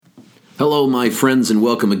Hello, my friends, and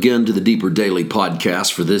welcome again to the Deeper Daily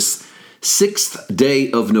Podcast for this 6th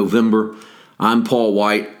day of November. I'm Paul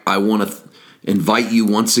White. I want to invite you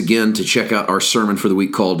once again to check out our sermon for the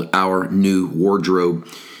week called Our New Wardrobe.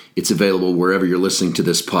 It's available wherever you're listening to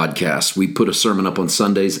this podcast. We put a sermon up on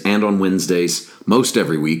Sundays and on Wednesdays, most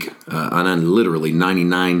every week, and I'm literally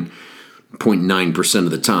 99.9%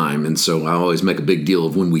 of the time, and so I always make a big deal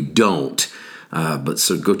of when we don't.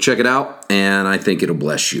 So go check it out, and I think it'll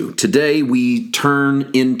bless you. Today, we turn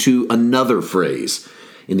into another phrase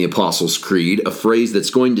in the Apostles' Creed, a phrase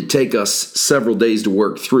that's going to take us several days to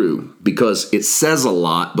work through because it says a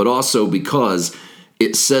lot, but also because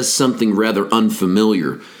it says something rather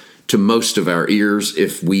unfamiliar to most of our ears,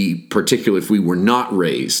 particularly if we were not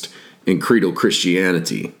raised in creedal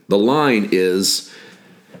Christianity. The line is,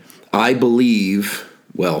 I believe,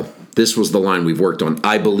 this was the line we've worked on.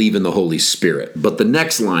 I believe in the Holy Spirit. But the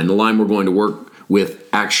next line, the line we're going to work with,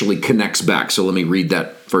 actually connects back. So let me read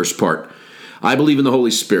that first part. I believe in the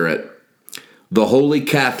Holy Spirit, the Holy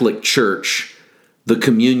Catholic Church, the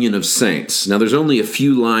communion of saints. Now there's only a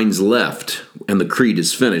few lines left and the creed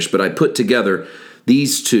is finished, but I put together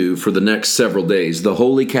these two for the next several days. The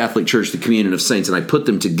Holy Catholic Church, the communion of saints. And I put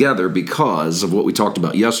them together because of what we talked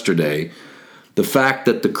about yesterday. The fact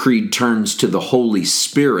that the creed turns to the Holy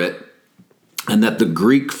Spirit and that the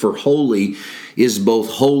Greek for holy is both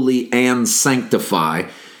holy and sanctify.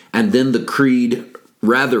 And then the creed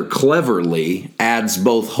rather cleverly adds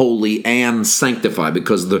both holy and sanctify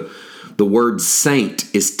because the word saint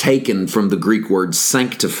is taken from the Greek word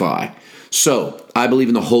sanctify. So I believe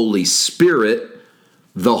in the Holy Spirit,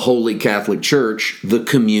 the Holy Catholic Church, the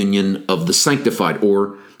communion of the sanctified.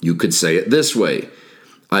 Or you could say it this way.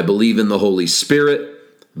 I believe in the Holy Spirit,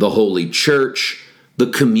 the Holy Church, the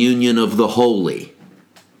communion of the holy.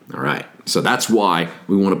 All right, so that's why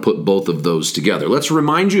we want to put both of those together. Let's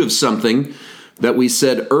remind you of something that we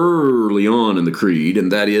said early on in the creed, and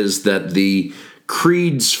that is that the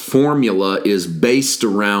creed's formula is based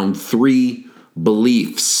around three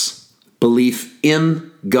beliefs. Belief in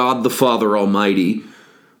God the Father Almighty,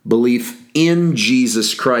 belief in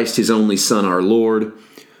Jesus Christ, His only Son, our Lord,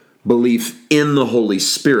 belief in the Holy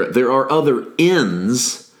Spirit. There are other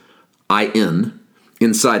N's, I-N,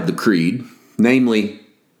 inside the creed, namely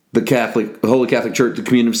the Holy Catholic Church, the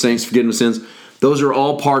communion of saints, forgiveness of sins. Those are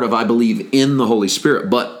all part of I believe in the Holy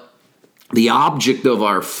Spirit. But the object of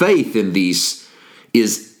our faith in these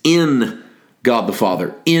is in God the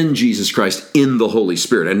Father, in Jesus Christ, in the Holy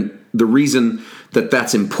Spirit. And the reason that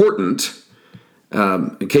that's important,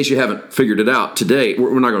 in case you haven't figured it out today,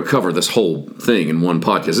 we're not going to cover this whole thing in one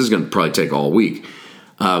podcast. This is going to probably take all week.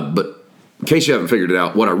 But in case you haven't figured it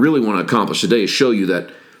out, what I really want to accomplish today is show you that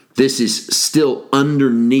this is still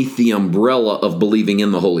underneath the umbrella of believing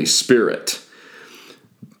in the Holy Spirit.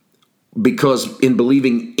 Because in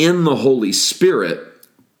believing in the Holy Spirit,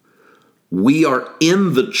 we are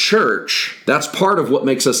in the church. That's part of what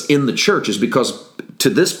makes us in the church, is because to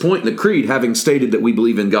this point in the creed, having stated that we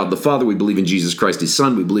believe in God the Father, we believe in Jesus Christ, His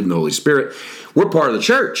Son, we believe in the Holy Spirit, we're part of the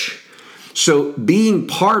church. So being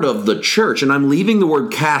part of the church, and I'm leaving the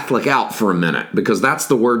word Catholic out for a minute because that's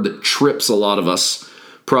the word that trips a lot of us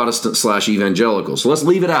Protestant/evangelicals. So let's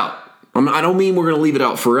leave it out. I don't mean we're going to leave it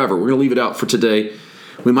out forever. We're going to leave it out for today.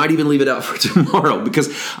 We might even leave it out for tomorrow because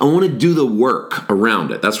I want to do the work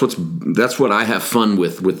around it. That's what I have fun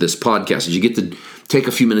with this podcast, is you get to take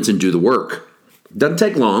a few minutes and do the work. Doesn't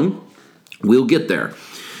take long. We'll get there.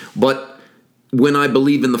 But when I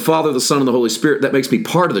believe in the Father, the Son, and the Holy Spirit, that makes me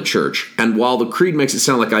part of the church. And while the creed makes it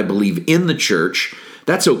sound like I believe in the church,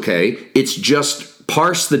 that's okay. It's just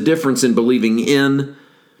parse the difference in believing in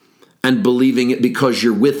and believing it because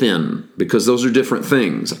you're within, because those are different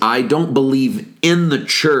things. I don't believe in the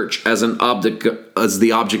church as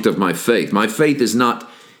the object of my faith. My faith is not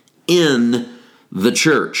in the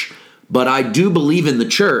church, but I do believe in the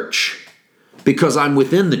church because I'm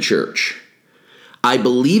within the church. I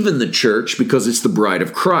believe in the church because it's the bride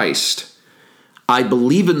of Christ. I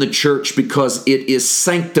believe in the church because it is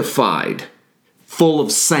sanctified, full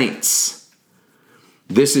of saints.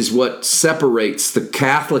 This is what separates the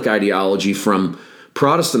Catholic ideology from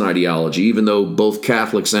Protestant ideology, even though both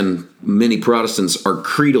Catholics and many Protestants are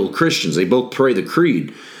creedal Christians. They both pray the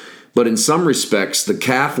creed. But in some respects, the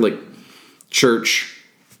Catholic Church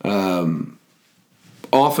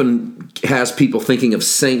often has people thinking of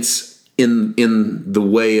saints in the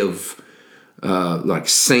way of like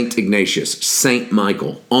Saint Ignatius, Saint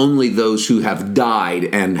Michael, only those who have died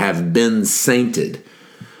and have been sainted,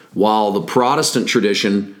 while the Protestant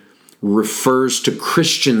tradition refers to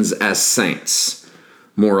Christians as saints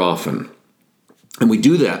more often. And we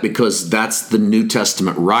do that because that's the New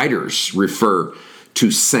Testament writers refer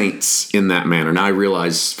to saints in that manner. Now, I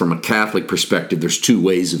realize from a Catholic perspective, there's two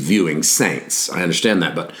ways of viewing saints. I understand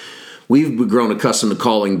that, but we've grown accustomed to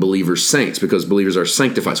calling believers saints because believers are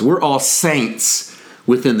sanctified. So we're all saints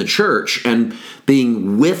within the church, and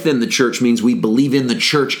being within the church means we believe in the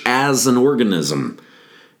church as an organism.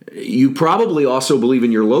 You probably also believe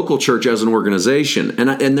in your local church as an organization,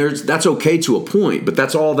 and that's okay to a point, but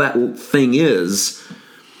that's all that thing is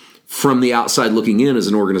from the outside looking in as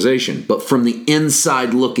an organization. But from the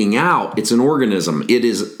inside looking out, it's an organism. It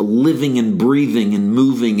is living and breathing and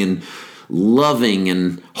moving and loving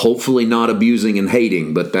and hopefully not abusing and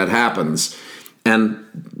hating, but that happens. And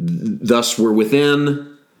thus we're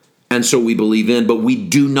within, and so we believe in, but we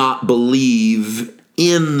do not believe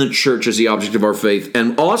in the church as the object of our faith.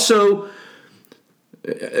 And also,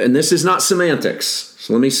 and this is not semantics,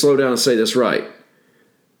 so let me slow down and say this right.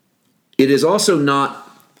 It is also not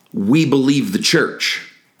we believe the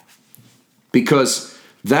church, because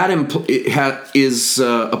that is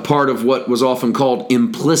a part of what was often called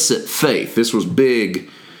implicit faith. This was big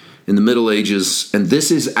in the Middle Ages, and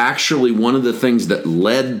this is actually one of the things that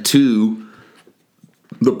led to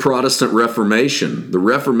the Protestant Reformation. The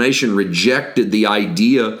Reformation rejected the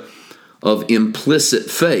idea of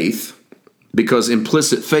implicit faith because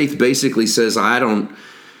implicit faith basically says, I don't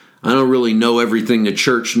really know everything the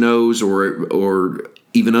church knows or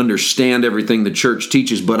even understand everything the church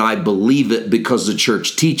teaches, but I believe it because the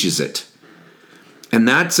church teaches it. And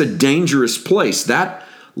that's a dangerous place. That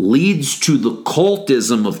leads to the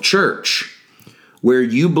cultism of church, where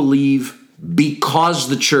you believe because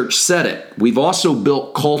the church said it. We've also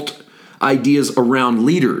built cult ideas around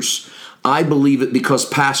leaders. I believe it because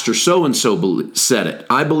Pastor so-and-so said it.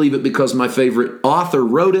 I believe it because my favorite author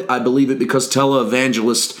wrote it. I believe it because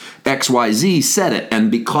televangelist XYZ said it.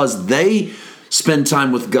 And because they spend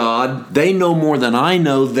time with God, they know more than I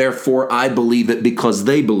know, therefore I believe it because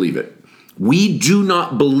they believe it. We do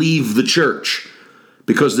not believe the church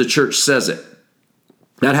because the church says it.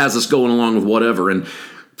 That has us going along with whatever. And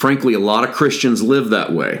frankly, a lot of Christians live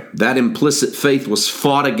that way. That implicit faith was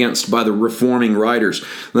fought against by the reforming writers.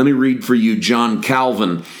 Let me read for you John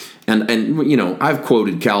Calvin. And you know, I've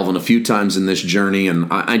quoted Calvin a few times in this journey, and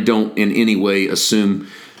I don't in any way assume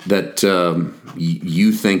that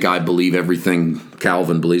you think I believe everything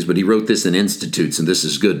Calvin believes, but he wrote this in Institutes, and this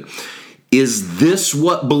is good. Is this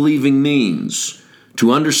what believing means?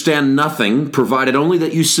 To understand nothing, provided only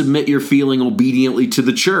that you submit your feeling obediently to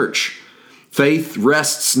the church. Faith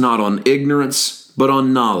rests not on ignorance, but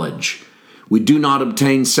on knowledge. We do not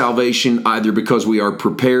obtain salvation either because we are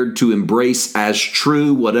prepared to embrace as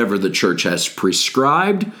true whatever the church has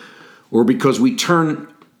prescribed, or because we turn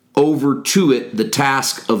over to it the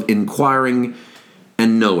task of inquiring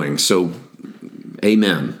and knowing. So,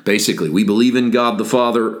 amen. Basically, we believe in God the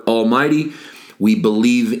Father Almighty. We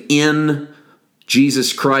believe in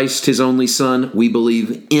Jesus Christ, his only Son. We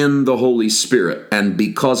believe in the Holy Spirit. And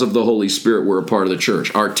because of the Holy Spirit, we're a part of the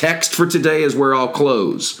church. Our text for today is where I'll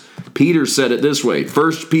close. Peter said it this way,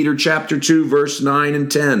 1 Peter chapter 2, verse 9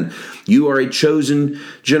 and 10. You are a chosen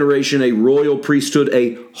generation, a royal priesthood,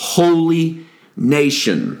 a holy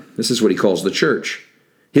nation. This is what he calls the church.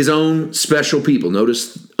 His own special people.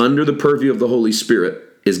 Notice, under the purview of the Holy Spirit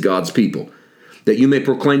is God's people. That you may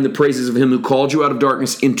proclaim the praises of him who called you out of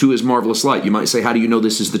darkness into his marvelous light. You might say, how do you know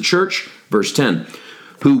this is the church? Verse 10.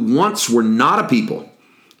 Who once were not a people,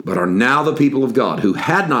 but are now the people of God, who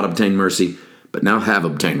had not obtained mercy, but now have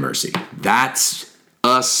obtained mercy. That's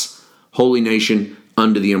us, holy nation,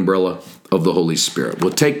 under the umbrella of the Holy Spirit.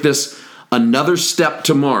 We'll take this another step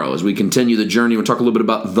tomorrow as we continue the journey. We'll talk a little bit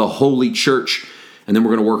about the Holy Church, and then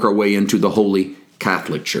we're going to work our way into the Holy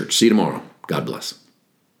Catholic Church. See you tomorrow. God bless.